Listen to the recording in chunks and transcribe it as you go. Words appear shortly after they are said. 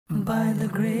By the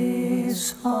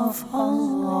grace of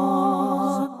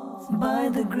Allah, by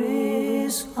the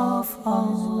grace of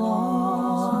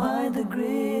Allah, by the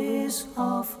grace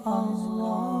of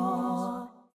Allah.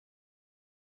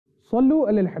 صلوا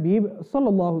على الحبيب صلى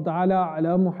الله تعالى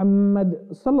على محمد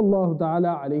صلى الله تعالى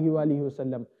عليه وآله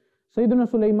وسلم. Sayyiduna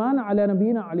Sulayman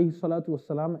علیہ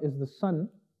السلام is the son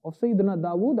of Sayyiduna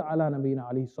Dawood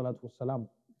علیہ.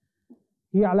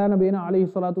 He علیہ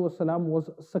was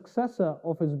successor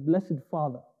of his blessed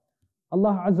father.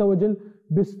 Allah Azza wa Jal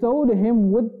bestowed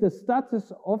him with the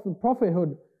status of the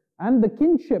prophethood and the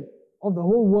kinship of the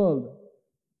whole world.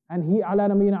 And he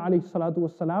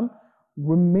علیہ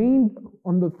remained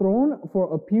on the throne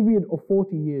for a period of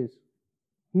 40 years.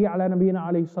 He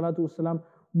علیہ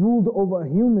ruled over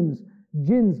humans,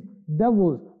 jinns,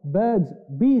 devils, birds,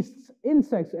 beasts,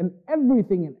 insects, and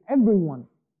everything and everyone.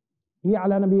 He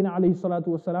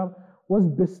علیہ was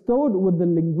bestowed with the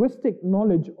linguistic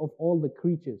knowledge of all the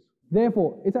creatures.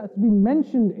 Therefore, it has been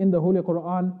mentioned in the Holy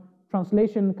Quran,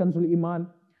 translation Kanzul Iman,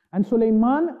 and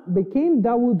Sulayman became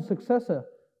Dawood's successor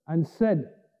and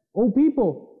said, O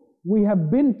people, we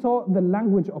have been taught the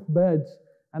language of birds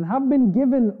and have been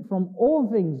given from all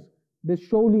things. This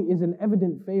surely is an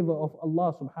evident favor of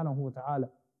Allah subhanahu wa ta'ala.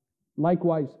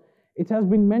 Likewise, it has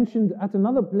been mentioned at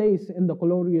another place in the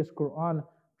glorious Quran,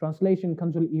 translation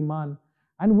Kanzul Iman,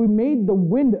 and we made the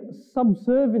wind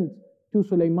subservient to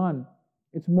Sulayman,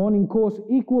 its morning course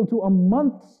equal to a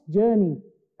month's journey,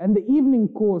 and the evening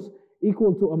course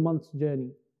equal to a month's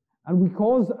journey. And we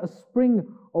caused a spring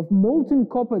of molten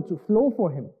copper to flow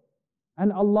for him.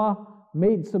 And Allah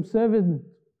made subservient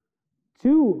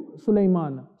to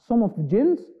Sulayman some of the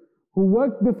jinns who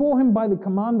worked before him by the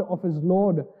command of his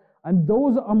Lord, and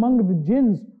those among the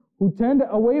jinns who turned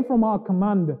away from our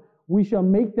command, we shall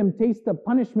make them taste the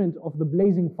punishment of the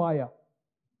blazing fire.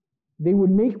 They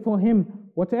would make for him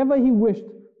whatever he wished,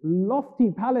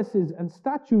 lofty palaces and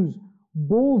statues,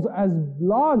 bowls as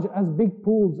large as big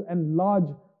pools, and large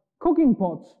cooking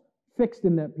pots fixed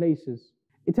in their places.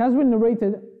 It has been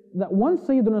narrated that once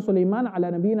Sayyiduna Sulayman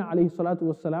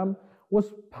علیہ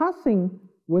was passing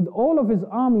with all of his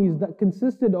armies that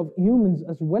consisted of humans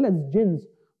as well as jinns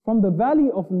from the valley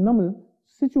of Naml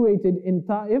situated in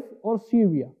Taif or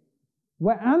Syria,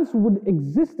 where ants would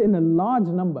exist in a large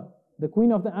number. The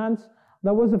queen of the ants,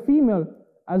 that was a female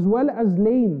as well as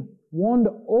lame, warned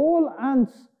all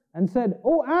ants and said,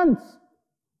 O ants,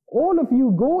 all of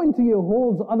you go into your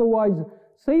holes, otherwise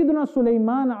Sayyiduna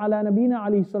Sulayman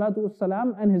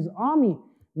علیہ and his army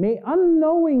may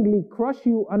unknowingly crush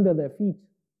you under their feet.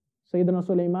 Sayyiduna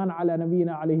Sulayman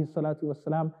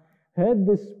علیہ heard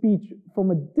this speech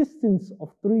from a distance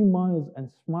of 3 miles and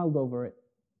smiled over it.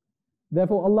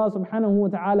 Therefore Allah subhanahu wa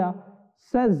ta'ala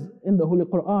says in the Holy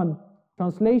Quran,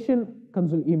 translation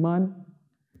Kanzul Iman,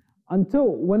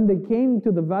 until when they came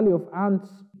to the valley of ants,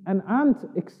 an ant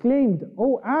exclaimed,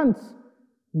 O ants,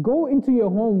 go into your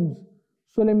homes,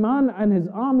 Sulayman and his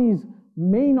armies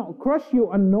may not crush you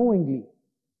unknowingly.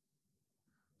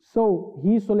 So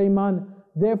he, Sulayman,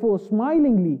 therefore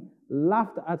smilingly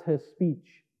laughed at her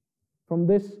speech. From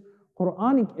this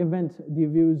Quranic event, dear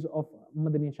viewers of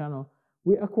Madani Channel,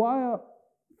 we acquire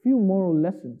few moral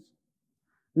lessons.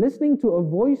 Listening to a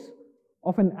voice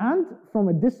of an ant from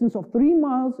a distance of 3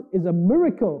 miles is a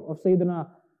miracle of Sayyiduna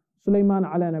Sulayman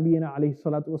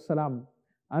علیہ.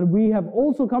 And we have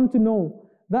also come to know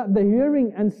that the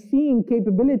hearing and seeing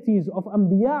capabilities of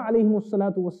Anbiya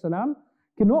علیہ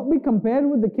cannot be compared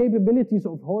with the capabilities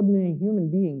of ordinary human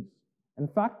beings. In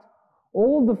fact,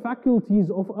 all the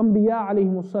faculties of Anbiya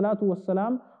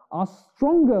علیہ are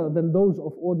stronger than those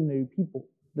of ordinary people.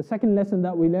 The second lesson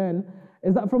that we learn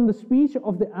is that from the speech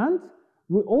of the ant,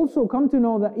 we also come to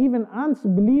know that even ants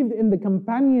believed in the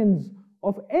companions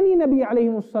of any Nabi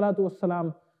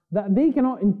علیہ that they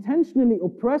cannot intentionally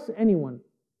oppress anyone.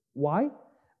 Why?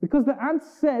 Because the ants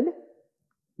said,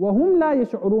 وَهُمْ لَا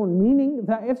يَشْعُرُونَ, meaning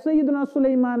that if Sayyiduna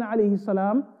Sulayman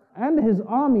علیہ and his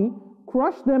army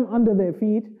crush them under their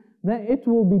feet, then it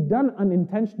will be done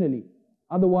unintentionally.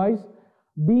 Otherwise,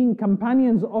 being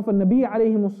companions of a Nabi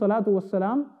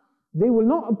علیہ they will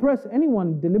not oppress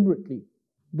anyone deliberately.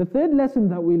 The third lesson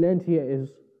that we learned here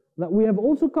is that we have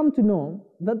also come to know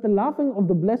that the laughing of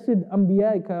the blessed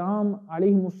Anbiya Karam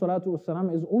علیهم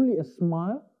is only a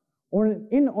smile or an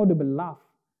inaudible laugh.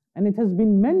 And it has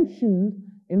been mentioned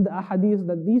in the ahadith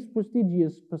that these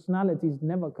prestigious personalities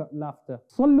never cut laughter.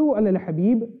 Sallu ala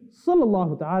al-Habib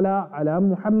sallallahu ta'ala ala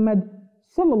Muhammad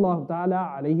sallallahu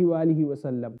ta'ala alayhi wa alihi wa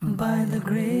sallam. By the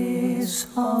grace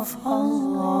of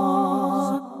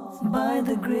Allah, by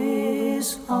the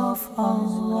grace of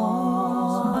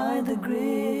Allah, by the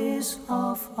grace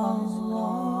of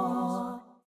Allah.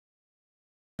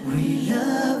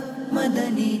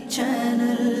 Madani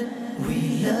Channel.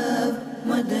 We love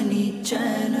Madani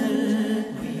Channel.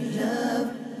 We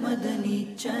love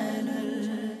Madani Channel.